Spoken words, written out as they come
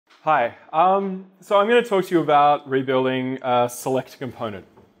Hi. So I'm going to talk to you about rebuilding a select component.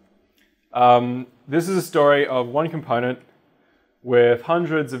 This is a story of one component with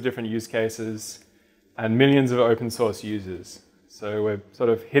hundreds of different use cases and millions of open source users. So we're sort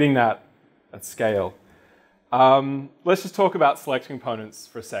of hitting that at scale. Let's just talk about select components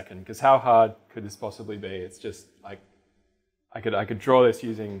for a second, because how hard could this possibly be? It's just like I could draw this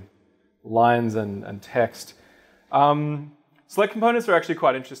using lines and text. Select components are actually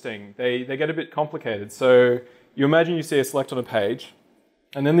quite interesting. They get a bit complicated. So you imagine you see a select on a page,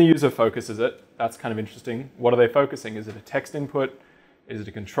 and then the user focuses it. That's kind of interesting. What are they focusing? Is it a text input? Is it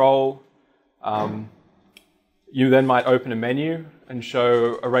a control? You then might open a menu and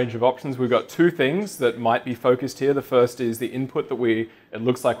show a range of options. We've got two things that might be focused here. The first is the input that it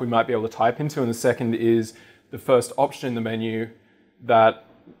looks like we might be able to type into, and the second is the first option in the menu that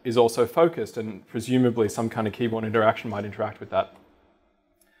is also focused, and presumably some kind of keyboard interaction might interact with that.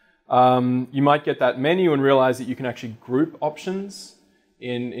 You might get that menu and realize that you can actually group options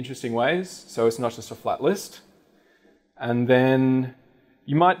in interesting ways, so it's not just a flat list. And then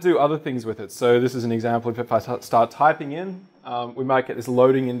you might do other things with it. So this is an example of if I start typing in, we might get this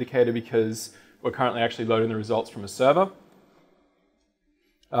loading indicator because we're currently actually loading the results from a server.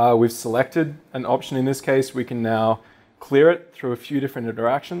 We've selected an option in this case. We can now clear it through a few different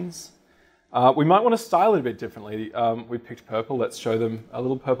interactions. We might want to style it a bit differently. We picked purple. Let's show them a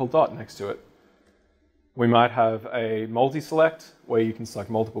little purple dot next to it. We might have a multi-select where you can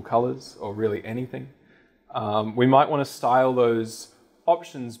select multiple colors or really anything. We might want to style those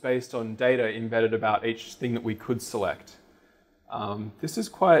options based on data embedded about each thing that we could select. This is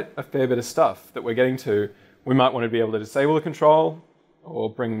quite a fair bit of stuff that we're getting to. We might want to be able to disable the control or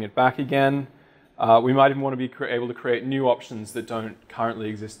bring it back again. We might even want to be able to create new options that don't currently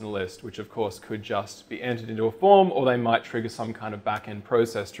exist in the list, which of course could just be entered into a form, or they might trigger some kind of back-end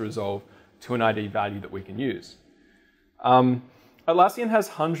process to resolve to an ID value that we can use. Atlassian has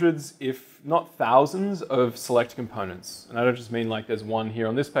hundreds, if not thousands, of select components. And I don't just mean like there's one here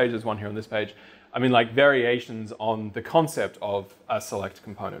on this page, there's one here on this page. I mean like variations on the concept of a select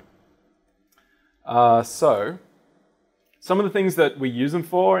component. Some of the things that we use them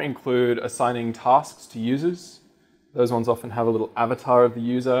for include assigning tasks to users. Those ones often have a little avatar of the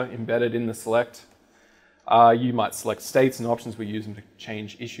user embedded in the select. You might select states and options. We use them to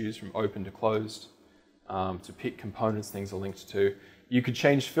change issues from open to closed, to pick components things are linked to. You could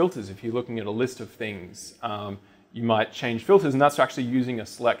change filters if you're looking at a list of things. You might change filters, and that's actually using a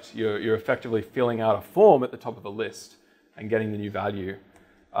select. You're effectively filling out a form at the top of a list and getting the new value.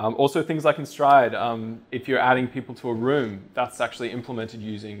 Also things like in Stride, if you're adding people to a room, that's actually implemented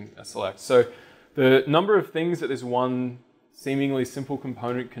using a select. So the number of things that this one seemingly simple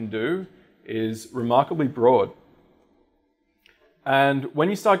component can do is remarkably broad. And when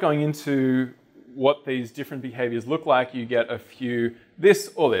you start going into what these different behaviors look like, you get a few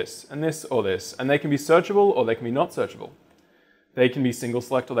this or this, and this or this. And they can be searchable or they can be not searchable. They can be single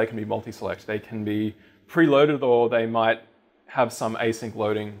select or they can be multi-select. They can be preloaded or they might have some async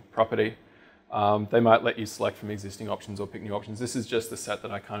loading property. They might let you select from existing options or pick new options. This is just the set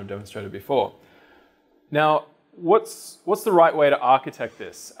that I kind of demonstrated before. Now, what's the right way to architect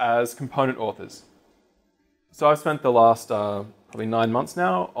this as component authors? So I've spent the last probably 9 months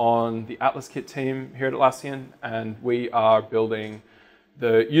now on the Atlas Kit team here at Atlassian, and we are building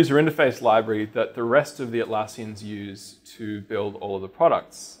the user interface library that the rest of the Atlassians use to build all of the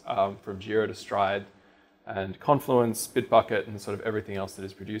products, from Jira to Stride, and Confluence, Bitbucket, and sort of everything else that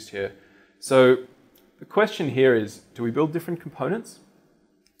is produced here. So the question here is, do we build different components?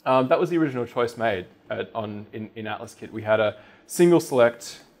 That was the original choice made in Atlas Kit. We had a single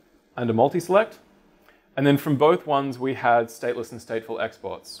select and a multi-select. And then from both ones, we had stateless and stateful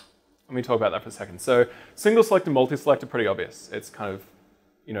exports. Let me talk about that for a second. So single select and multi-select are pretty obvious. It's kind of,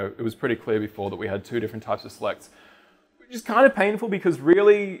 it was pretty clear before that we had two different types of selects, which is kind of painful because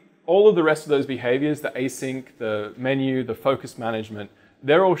really, all of the rest of those behaviors, the async, the menu, the focus management,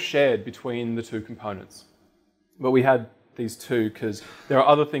 they're all shared between the two components. But we had these two because there are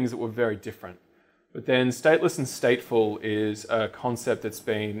other things that were very different. But then stateless and stateful is a concept that's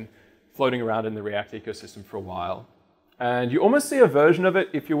been floating around in the React ecosystem for a while. And you almost see a version of it.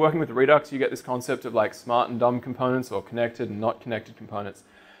 If you're working with Redux, you get this concept of like smart and dumb components or connected and not connected components.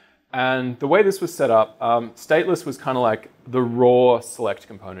 And the way this was set up, stateless was kind of like the raw select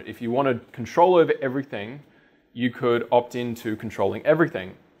component. If you wanted control over everything, you could opt into controlling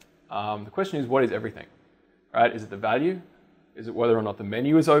everything. The question is, what is everything? Right? Is it the value? Is it whether or not the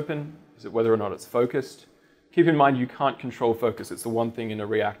menu is open? Is it whether or not it's focused? Keep in mind, you can't control focus. It's the one thing in a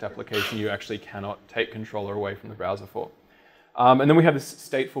React application you actually cannot take controller away from the browser for. And then we have this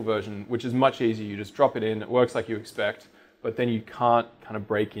stateful version, which is much easier. You just drop it in, it works like you expect, but then you can't kind of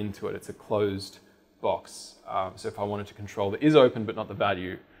break into it. It's a closed box. So if I wanted to control the is open but not the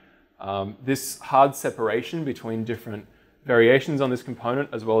value, this hard separation between different variations on this component,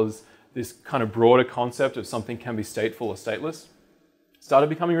 as well as this kind of broader concept of something can be stateful or stateless, started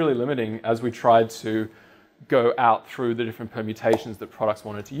becoming really limiting as we tried to go out through the different permutations that products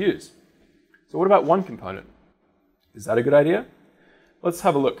wanted to use. So what about one component? Is that a good idea? Let's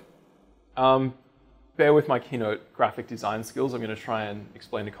have a look. Bear with my Keynote graphic design skills. I'm going to try and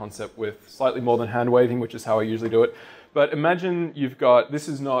explain the concept with slightly more than hand waving, which is how I usually do it. But imagine you've got, this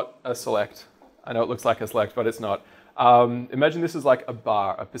is not a select. I know it looks like a select, but it's not. Imagine this is like a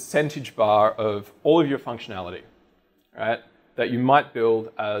bar, a percentage bar of all of your functionality, right? That you might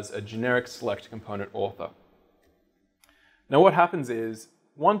build as a generic select component author. Now what happens is,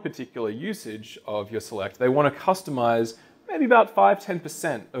 one particular usage of your select, they want to customize maybe about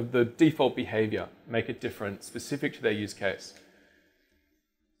 5–10% of the default behavior, make it different, specific to their use case.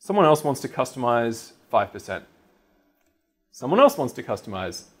 Someone else wants to customize 5%. Someone else wants to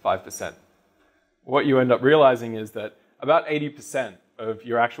customize 5%. What you end up realizing is that about 80% of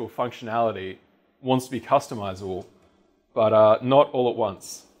your actual functionality wants to be customizable, but not all at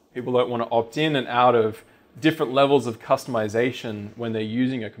once. People don't want to opt in and out of different levels of customization when they're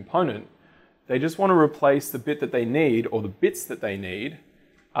using a component. They just want to replace the bit that they need, or the bits that they need,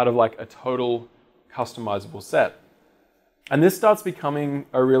 out of like a total customizable set. And this starts becoming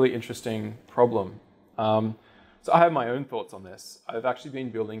a really interesting problem. So I have my own thoughts on this. I've actually been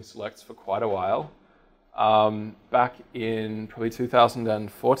building selects for quite a while. Back in probably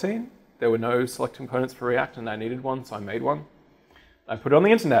 2014, there were no select components for React, and I needed one, so I made one. I put it on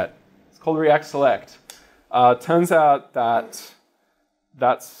the internet. It's called React Select. Turns out that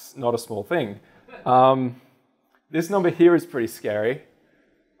that's not a small thing. This number here is pretty scary.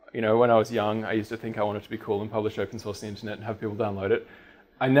 You know, when I was young, I used to think I wanted to be cool and publish open source on the internet and have people download it.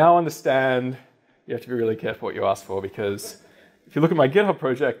 I now understand you have to be really careful what you ask for, because if you look at my GitHub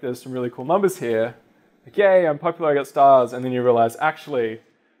project, there's some really cool numbers here. Like, yay, I'm popular, I got stars, and then you realize, actually,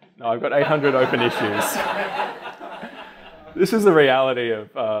 no, I've got 800 open issues. This is the reality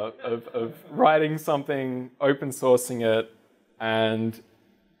of writing something, open sourcing it, and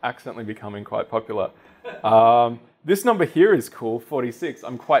accidentally becoming quite popular. This number here is cool, 46.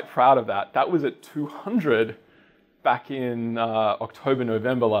 I'm quite proud of that. That was at 200 back in October,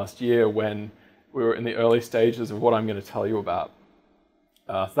 November last year, when we were in the early stages of what I'm going to tell you about.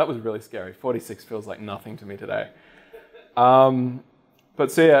 So that was really scary. 46 feels like nothing to me today.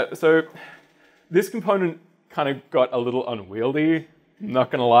 But so yeah, so this component kind of got a little unwieldy,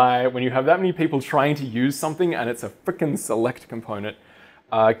 not gonna lie. When you have that many people trying to use something and it's a frickin' select component,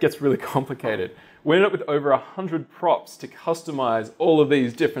 it gets really complicated. We ended up with over 100 props to customize all of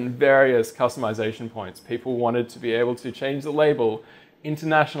these different various customization points. People wanted to be able to change the label,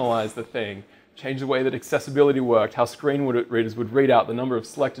 internationalize the thing, change the way that accessibility worked, how screen readers would read out the number of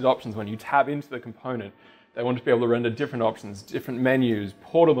selected options when you tab into the component. They wanted to be able to render different options, different menus,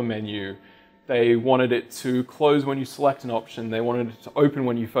 portal the menu. They wanted it to close when you select an option. They wanted it to open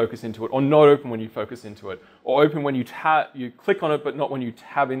when you focus into it, or not open when you focus into it, or open when you click on it, but not when you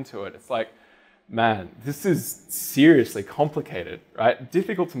tab into it. It's like, man, this is seriously complicated, right?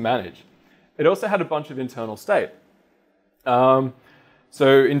 Difficult to manage. It also had a bunch of internal state.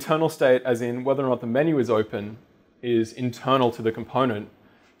 So internal state, as in whether or not the menu is open, is internal to the component,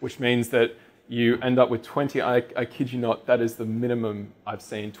 which means that you end up with 20, I kid you not, that is the minimum I've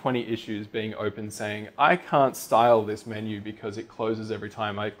seen, 20 issues being open saying, I can't style this menu because it closes every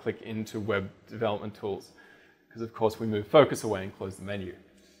time I click into web development tools. Because of course we move focus away and close the menu.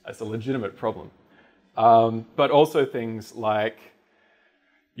 That's a legitimate problem. But also things like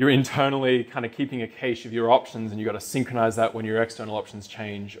you're internally kind of keeping a cache of your options and you've got to synchronize that when your external options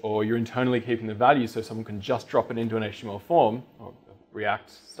change, or you're internally keeping the value so someone can just drop it into an HTML form, or React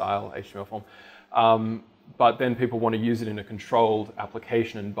style HTML form, but then people want to use it in a controlled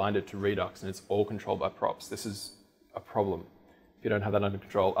application and bind it to Redux, and it's all controlled by props. This is a problem if you don't have that under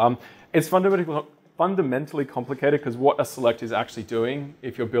control. It's fundamentally complicated because what a select is actually doing,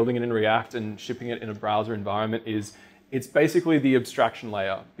 if you're building it in React and shipping it in a browser environment, is it's basically the abstraction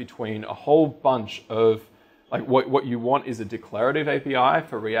layer between a whole bunch of, like what you want is a declarative API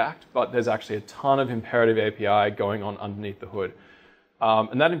for React, but there's actually a ton of imperative API going on underneath the hood.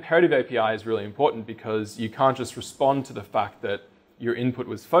 And that imperative API is really important because you can't just respond to the fact that your input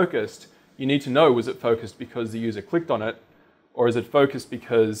was focused. You need to know, was it focused because the user clicked on it, or is it focused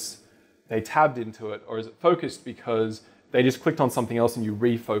because they tabbed into it, or is it focused because they just clicked on something else and you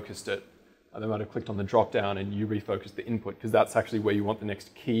refocused it? They might have clicked on the drop down and you refocused the input because that's actually where you want the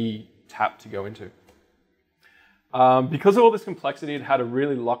next key tap to go into. Because of all this complexity, it had a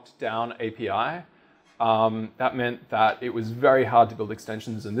really locked down API. That meant that it was very hard to build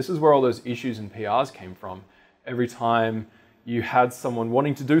extensions, and this is where all those issues and PRs came from. Every time you had someone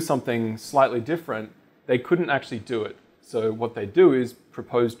wanting to do something slightly different, they couldn't actually do it. So what they do is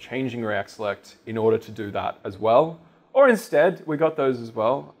propose changing React Select in order to do that as well. Or instead, we got those as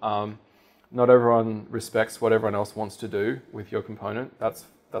well. Not everyone respects what everyone else wants to do with your component. That's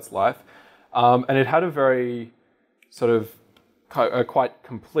life. And it had a very sort of a quite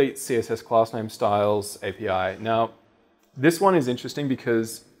complete CSS class name styles API. Now, this one is interesting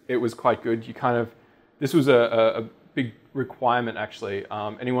because it was quite good. This was a big requirement actually.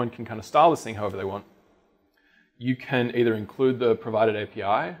 Anyone can kind of style this thing however they want. You can either include the provided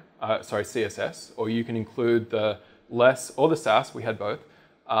API, CSS, or you can include the less or the Sass, we had both,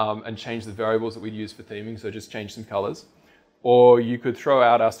 and change the variables that we'd use for theming, so just change some colors. Or you could throw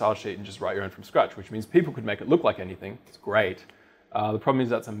out our style sheet and just write your own from scratch, which means people could make it look like anything. It's great. The problem is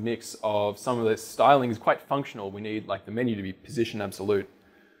that's a mix of some of this styling is quite functional. We need like the menu to be position absolute,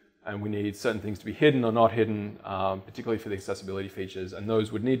 and we need certain things to be hidden or not hidden, particularly for the accessibility features, and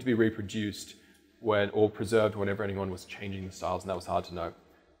those would need to be reproduced or preserved whenever anyone was changing the styles, and that was hard to know.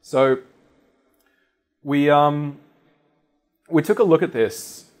 So we took a look at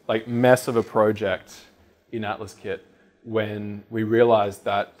this like mess of a project in AtlasKit when we realized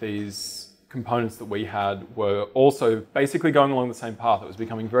that these components that we had were also basically going along the same path. It was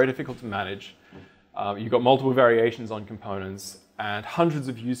becoming very difficult to manage. You've got multiple variations on components and hundreds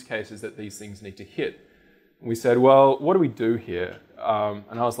of use cases that these things need to hit. And we said, well, what do we do here?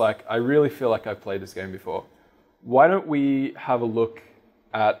 And I was like, I really feel like I've played this game before. Why don't we have a look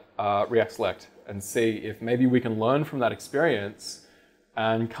at React Select and see if maybe we can learn from that experience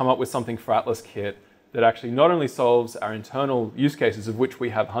and come up with something for AtlasKit that actually not only solves our internal use cases, of which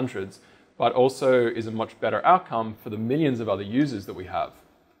we have hundreds, but also is a much better outcome for the millions of other users that we have.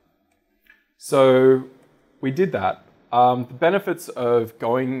 So we did that. The benefits of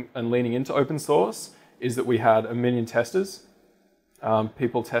going and leaning into open source is that we had 1 million testers,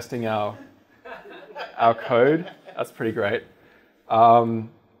 people testing our code. That's pretty great.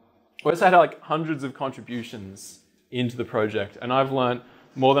 We also had like hundreds of contributions into the project, and I've learned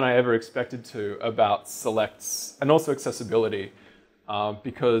more than I ever expected to about selects and also accessibility,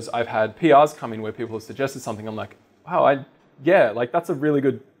 because I've had PRs come in where people have suggested something. I'm like, wow, yeah, like that's a really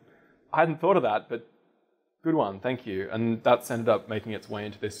good, I hadn't thought of that, but good one, thank you. And that's ended up making its way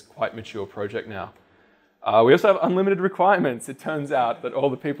into this quite mature project now. We also have unlimited requirements. It turns out that all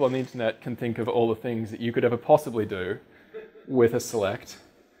the people on the internet can think of all the things that you could ever possibly do with a select.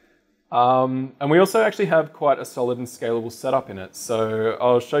 And we also actually have quite a solid and scalable setup in it. So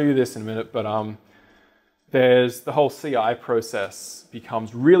I'll show you this in a minute, but there's the whole CI process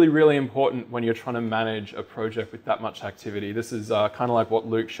becomes really, really important when you're trying to manage a project with that much activity. This is kind of like what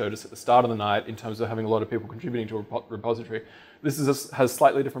Luke showed us at the start of the night in terms of having a lot of people contributing to a repository. This has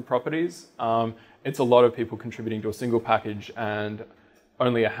slightly different properties. It's a lot of people contributing to a single package, and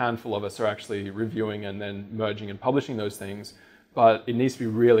only a handful of us are actually reviewing and then merging and publishing those things. But it needs to be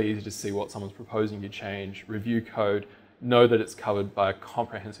really easy to see what someone's proposing you change, review code, know that it's covered by a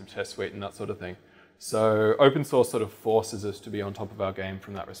comprehensive test suite and that sort of thing. So open source sort of forces us to be on top of our game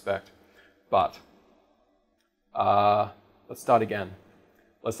from that respect. But let's start again.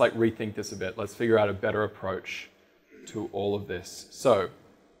 Let's like rethink this a bit. Let's figure out a better approach to all of this. So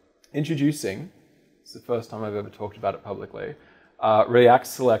introducing, it's the first time I've ever talked about it publicly, React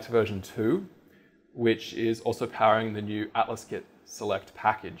Select version 2, which is also powering the new AtlasKit Select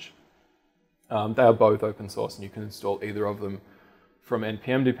package. They are both open source, and you can install either of them from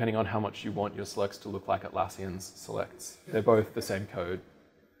NPM depending on how much you want your selects to look like Atlassian's selects. They're both the same code.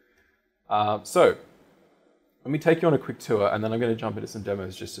 So let me take you on a quick tour, and then I'm going to jump into some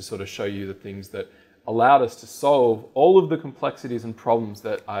demos just to sort of show you the things that allowed us to solve all of the complexities and problems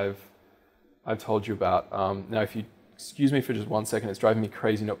that I've told you about. Now, if you excuse me for just 1 second, it's driving me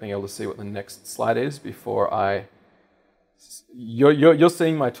crazy not being able to see what the next slide is before I... You're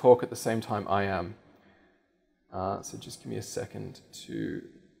seeing my talk at the same time I am. So just give me a second to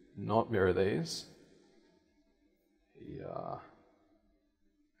not mirror these. Yeah.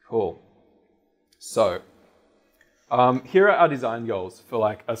 Cool. So here are our design goals for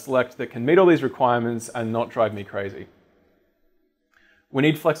like a select that can meet all these requirements and not drive me crazy. We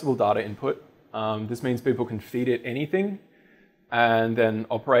need flexible data input. This means people can feed it anything and then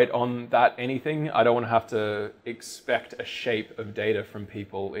operate on that anything. I don't want to have to expect a shape of data from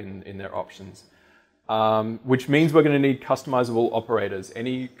people in their options. which means we're going to need customizable operators,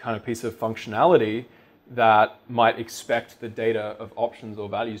 any kind of piece of functionality that might expect the data of options or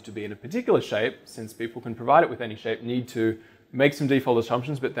values to be in a particular shape, since people can provide it with any shape, need to make some default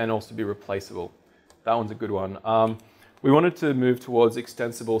assumptions, but then also be replaceable. That one's a good one. We wanted to move towards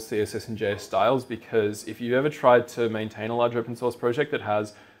extensible CSS and JS styles, because if you ever tried to maintain a large open source project that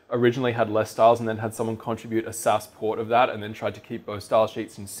has originally had less styles and then had someone contribute a Sass port of that and then tried to keep both style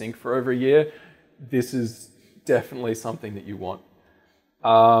sheets in sync for over a year, this is definitely something that you want.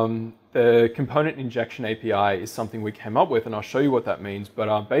 The component injection API is something we came up with, and I'll show you what that means.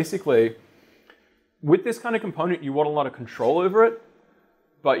 But basically, with this kind of component, you want a lot of control over it,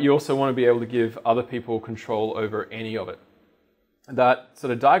 but you also want to be able to give other people control over any of it. That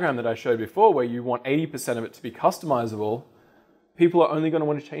sort of diagram that I showed before, where you want 80% of it to be customizable, people are only going to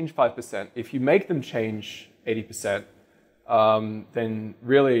want to change 5%. If you make them change 80%, then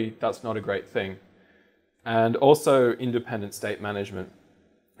really that's not a great thing. And also independent state management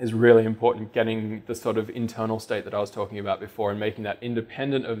is really important, getting the sort of internal state that I was talking about before and making that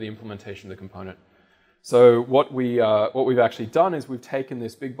independent of the implementation of the component. So what we've actually done is we've taken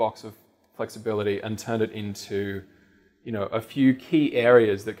this big box of flexibility and turned it into, a few key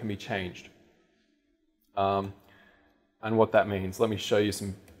areas that can be changed. And what that means, let me show you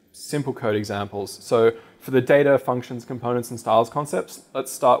some simple code examples. So for the data, functions, components, and styles concepts,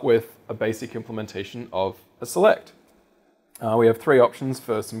 let's start with a basic implementation of a select. We have 3 options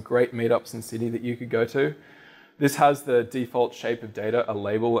for some great meetups in Sydney that you could go to. This has the default shape of data, a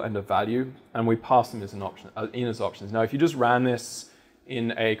label, and a value, and we pass them as an option, as options. Now, if you just ran this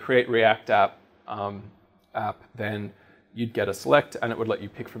in a Create React app, then you'd get a select, and it would let you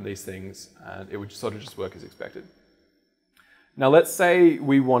pick from these things, and it would sort of just work as expected. Now, let's say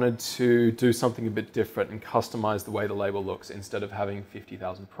we wanted to do something a bit different and customize the way the label looks. Instead of having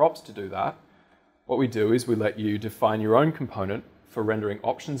 50,000 props to do that, what we do is we let you define your own component for rendering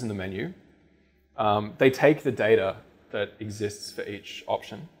options in the menu. They take the data that exists for each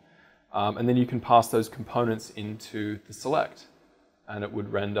option, and then you can pass those components into the select, and it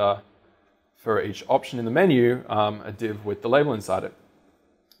would render for each option in the menu a div with the label inside it.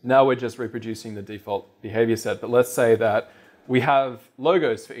 Now we're just reproducing the default behavior set, but let's say that we have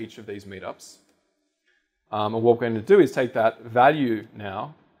logos for each of these meetups. And what we're going to do is take that value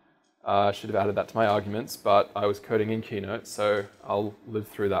now. I should have added that to my arguments, but I was coding in Keynote, so I'll live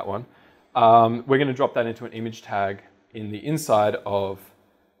through that one. We're going to drop that into an image tag in the inside of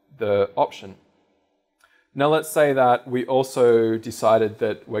the option. Now let's say that we also decided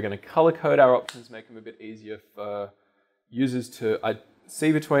that we're going to color code our options, make them a bit easier for users to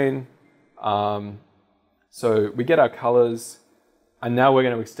see between. So we get our colors, and now we're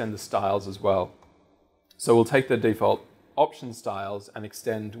going to extend the styles as well. So we'll take the default option styles and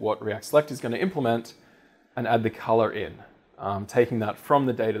extend what React Select is going to implement and add the color in, taking that from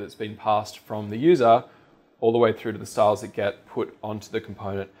the data that's been passed from the user all the way through to the styles that get put onto the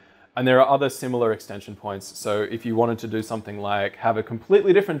component. And there are other similar extension points. So if you wanted to do something like have a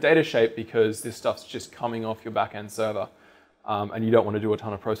completely different data shape because this stuff's just coming off your backend server, and you don't want to do a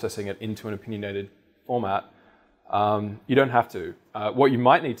ton of processing it into an opinionated format, you don't have to. What you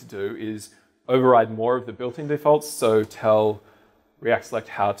might need to do is override more of the built-in defaults. So tell React Select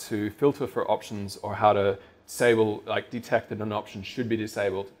how to filter for options or how to disable, detect that an option should be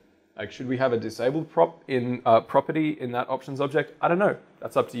disabled. Should we have a disabled property in that options object? I don't know.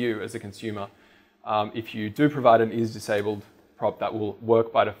 That's up to you as a consumer. If you do provide an is disabled prop, that will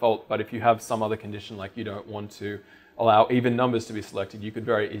work by default. But if you have some other condition, like you don't want to allow even numbers to be selected, you could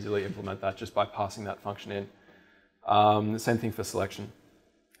very easily implement that just by passing that function in. The same thing for selection.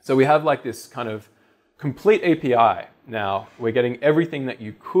 So we have this kind of complete API now. We're getting everything that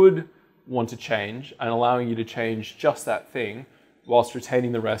you could want to change and allowing you to change just that thing whilst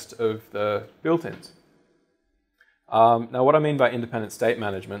retaining the rest of the built-ins. Now, what I mean by independent state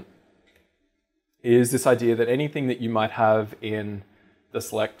management is this idea that anything that you might have in the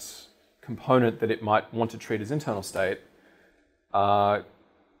select component that it might want to treat as internal state has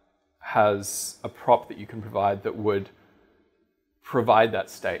a prop that you can provide that would provide that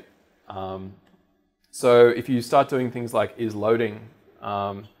state. So if you start doing things like is loading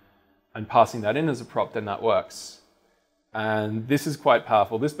and passing that in as a prop, then that works. And this is quite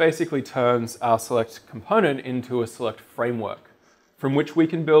powerful. This basically turns our select component into a select framework from which we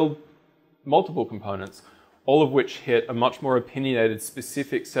can build multiple components, all of which hit a much more opinionated,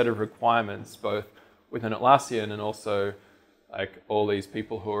 specific set of requirements, both within Atlassian and also all these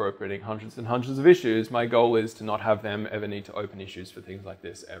people who are opening hundreds and hundreds of issues. My goal is to not have them ever need to open issues for things like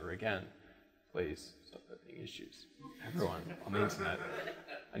this ever again. Please stop opening issues. Everyone on the internet.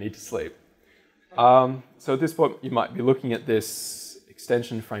 I need to sleep. So at this point, you might be looking at this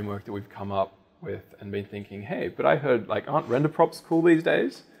extension framework that we've come up with and been thinking, hey, but I heard, like, aren't render props cool these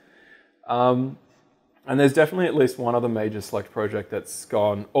days? And there's definitely at least one other major Select project that's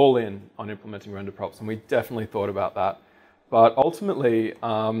gone all in on implementing render props, and we definitely thought about that. But ultimately,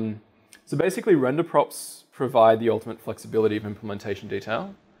 so basically render props provide the ultimate flexibility of implementation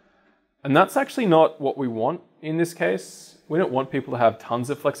detail. And that's actually not what we want in this case. We don't want people to have tons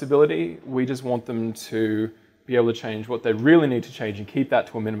of flexibility. We just want them to be able to change what they really need to change and keep that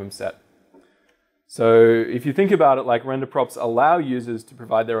to a minimum set. So if you think about it, like, render props allow users to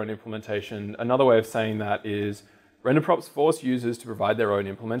provide their own implementation. Another way of saying that is render props force users to provide their own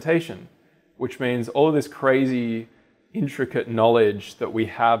implementation, which means all of this crazy, intricate knowledge that we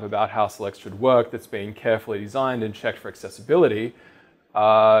have about how Select should work that's being carefully designed and checked for accessibility,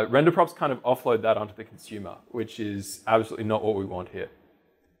 render props kind of offload that onto the consumer, which is absolutely not what we want here.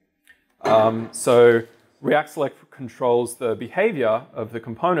 So React Select controls the behavior of the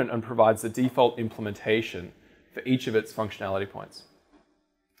component and provides the default implementation for each of its functionality points.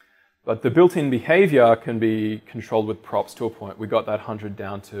 But the built-in behavior can be controlled with props to a point. We got that 100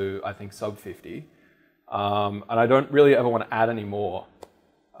 down to, I think, sub 50. And I don't really ever want to add any more.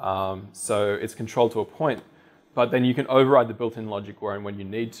 So it's controlled to a point. But then you can override the built-in logic where and when you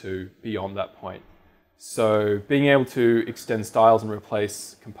need to beyond that point. So being able to extend styles and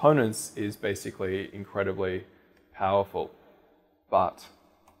replace components is basically incredibly powerful. But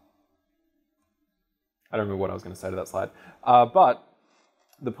I don't remember what I was going to say to that slide. But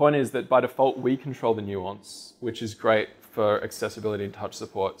the point is that by default, we control the nuance, which is great for accessibility and touch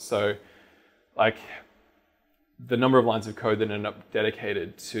support. So, like, the number of lines of code that end up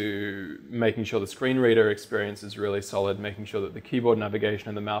dedicated to making sure the screen reader experience is really solid, making sure that the keyboard navigation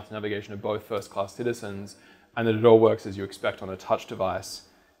and the mouse navigation are both first-class citizens, and that it all works as you expect on a touch device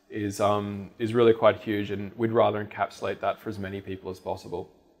is really quite huge, and we'd rather encapsulate that for as many people as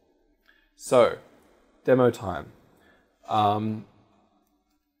possible. So, demo time.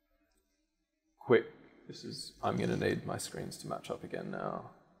 Quick, I'm going to need my screens to match up again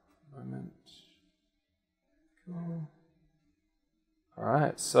now. Moment. Cool. All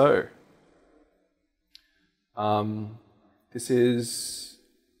right, so this is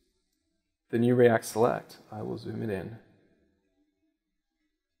the new React Select. I will zoom it in.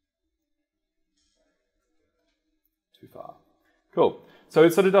 Too far. Cool. So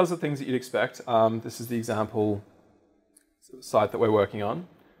it sort of does the things that you'd expect. This is the example site that we're working on.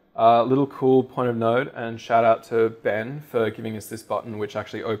 Little cool point of note, and shout out to Ben for giving us this button, which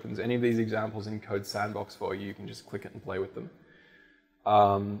actually opens any of these examples in Code Sandbox for you. You can just click it and play with them.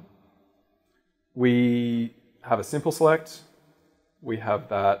 We have a simple select. We have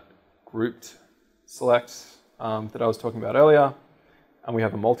that grouped select that I was talking about earlier. And we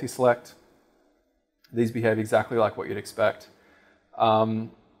have a multi-select. These behave exactly like what you'd expect.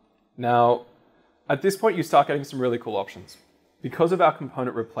 Now, at this point, you start getting some really cool options. Because of our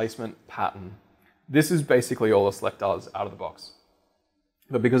component replacement pattern, this is basically all a select does out of the box.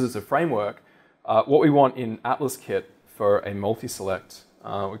 But because it's a framework, what we want in Atlas Kit for a multi-select,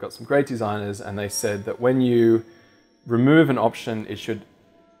 we've got some great designers, and they said that when you remove an option, it should,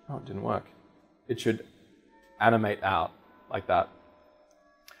 oh, it didn't work. It should animate out like that.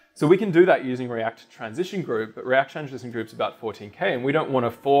 So we can do that using React Transition Group, but React Transition Group's about 14K, and we don't want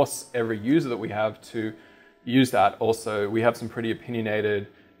to force every user that we have to use that. Also, we have some pretty opinionated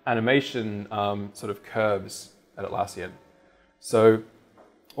animation sort of curves at Atlassian. So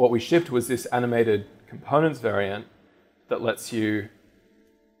what we shipped was this animated components variant that lets you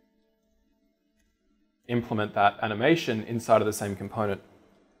implement that animation inside of the same component.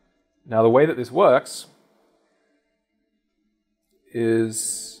 Now, the way that this works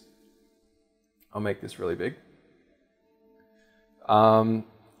is, I'll make this really big.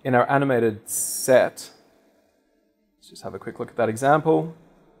 In our animated set, let's just have a quick look at that example.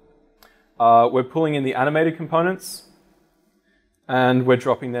 We're pulling in the animated components, and we're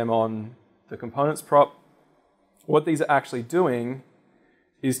dropping them on the components prop. What these are actually doing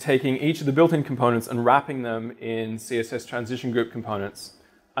is taking each of the built-in components and wrapping them in CSS transition group components,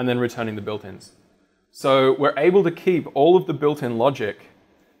 and then returning the built-ins. So we're able to keep all of the built-in logic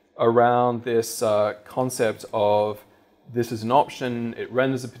around this concept of this is an option, it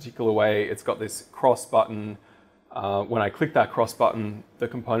renders a particular way, it's got this cross button. When I click that cross button, the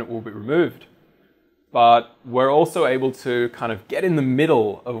component will be removed. But we're also able to kind of get in the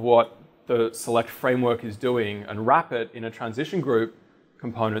middle of what the Select framework is doing and wrap it in a transition group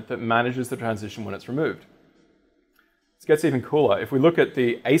component that manages the transition when it's removed. This gets even cooler. If we look at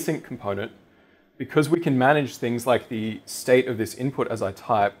the async component, because we can manage things like the state of this input as I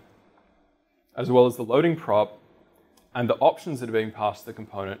type, as well as the loading prop and the options that are being passed to the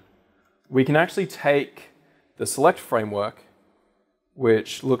component, we can actually take the select framework,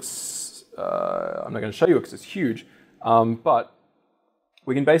 which looks, I'm not going to show you because it's huge, but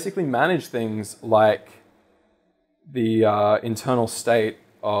we can basically manage things like the internal state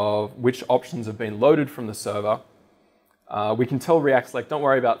of which options have been loaded from the server. We can tell React Select, don't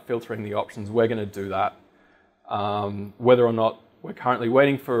worry about filtering the options, we're going to do that. Whether or not we're currently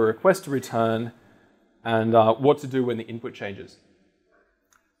waiting for a request to return, and what to do when the input changes.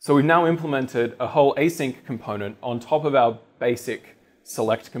 So we've now implemented a whole async component on top of our basic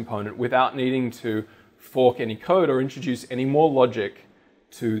select component without needing to fork any code or introduce any more logic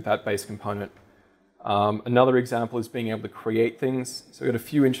to that base component. Another example is being able to create things. So we've got a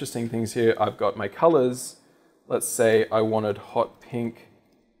few interesting things here. I've got my colors. Let's say I wanted hot pink.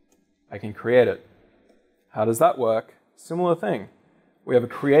 I can create it. How does that work? Similar thing. We have a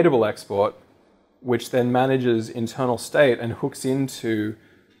creatable export, which then manages internal state and hooks into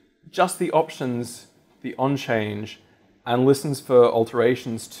just the options, the on change, and listens for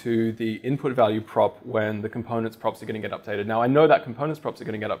alterations to the input value prop when the components props are going to get updated. Now I know that components props are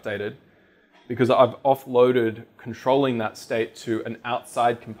going to get updated because I've offloaded controlling that state to an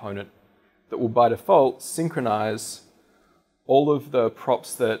outside component that will by default synchronize all of the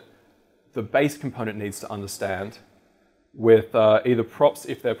props that the base component needs to understand with either props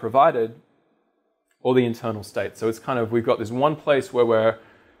if they're provided or the internal state. So it's kind of, we've got this one place where we're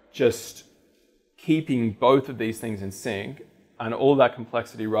just keeping both of these things in sync, and all that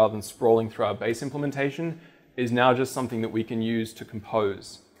complexity, rather than sprawling through our base implementation, is now just something that we can use to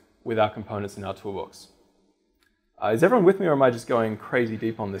compose with our components in our toolbox. Is everyone with me, or am I just going crazy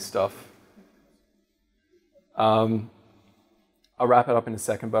deep on this stuff? I'll wrap it up in a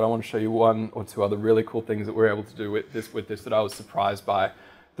second, but I want to show you one or two other really cool things that we're able to do with this that I was surprised by.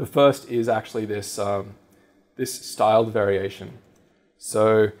 The first is actually this, this styled variation.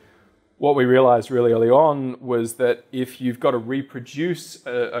 So what we realized really early on was that if you've got to reproduce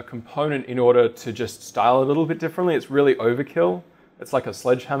a component in order to just style it a little bit differently, it's really overkill. It's like a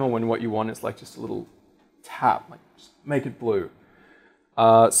sledgehammer when what you want is like just a little tap, like just make it blue.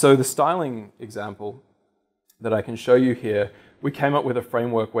 So the styling example that I can show you here, we came up with a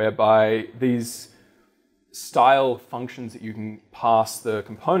framework whereby these style functions that you can pass the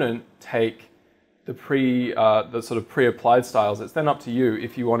component take the sort of pre-applied styles. It's then up to you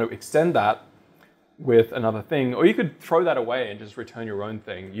if you want to extend that with another thing, or you could throw that away and just return your own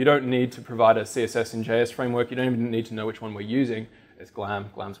thing. You don't need to provide a CSS and JS framework. You don't even need to know which one we're using. It's Glam.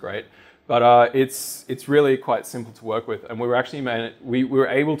 Glam's great, but it's really quite simple to work with. And we were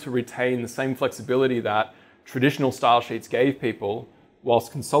able to retain the same flexibility that traditional style sheets gave people,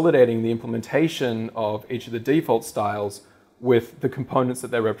 whilst consolidating the implementation of each of the default styles with the components that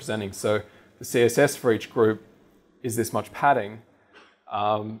they're representing. So the CSS for each group is this much padding,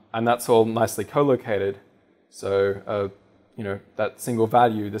 and that's all nicely co-located. So you know, that single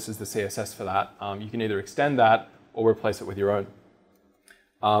value, this is the CSS for that. You can either extend that or replace it with your own.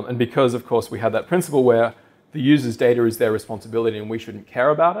 And because, of course, we have that principle where the user's data is their responsibility and we shouldn't care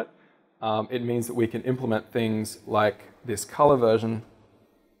about it, it means that we can implement things like this color version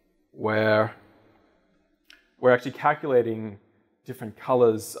where we're actually calculating different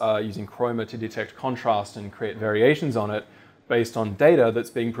colors using chroma to detect contrast and create variations on it based on data that's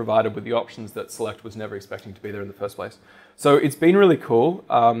being provided with the options that Select was never expecting to be there in the first place. So it's been really cool.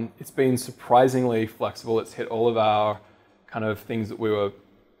 It's been surprisingly flexible. It's hit all of our kind of things that we were,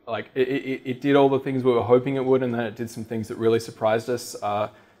 like, it did all the things we were hoping it would, and then it did some things that really surprised us.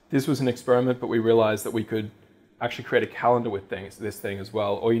 This was an experiment, but we realized that we could actually create a calendar with this thing as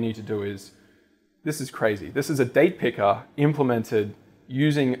well. All you need to do is, this is crazy. This is a date picker implemented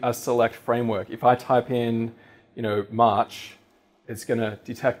using a Select framework. If I type in, you know, March, it's going to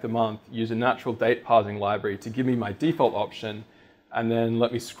detect the month, use a natural date parsing library to give me my default option, and then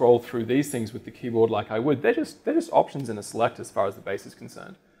let me scroll through these things with the keyboard like I would. They're just options in a Select as far as the base is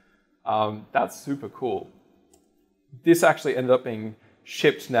concerned. That's super cool. This actually ended up being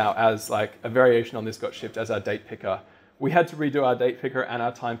shipped now as like a variation on this got shipped as our date picker. We had to redo our date picker and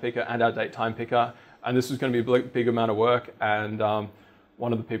our time picker and our date time picker, and this was going to be a big amount of work. And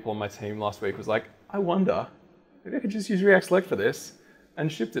one of the people on my team last week was like, I wonder, maybe I could just use React Select for this,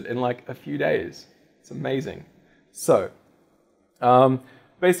 and shipped it in like a few days. It's amazing. So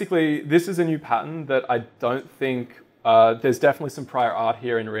basically, this is a new pattern that I don't think, there's definitely some prior art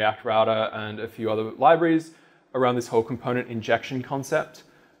here in React Router and a few other libraries around this whole component injection concept.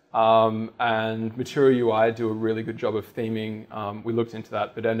 And Material UI do a really good job of theming. We looked into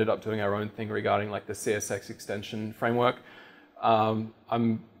that, but ended up doing our own thing regarding like the CSX extension framework.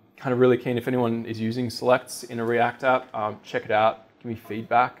 I'm kind of really keen if anyone is using selects in a React app, check it out, give me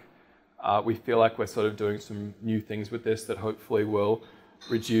feedback. We feel like we're sort of doing some new things with this that hopefully will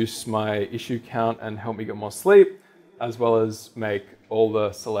reduce my issue count and help me get more sleep, as well as make all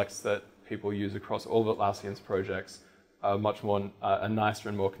the selects that people use across all of Atlassian's projects much more a nicer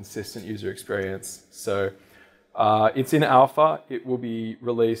and more consistent user experience. So it's in alpha. It will be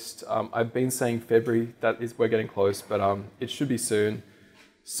released. I've been saying February. We're getting close, but it should be soon.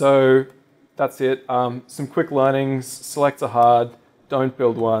 So that's it. Some quick learnings. Selects are hard. Don't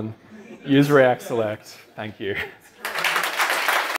build one. Use React Select. Thank you.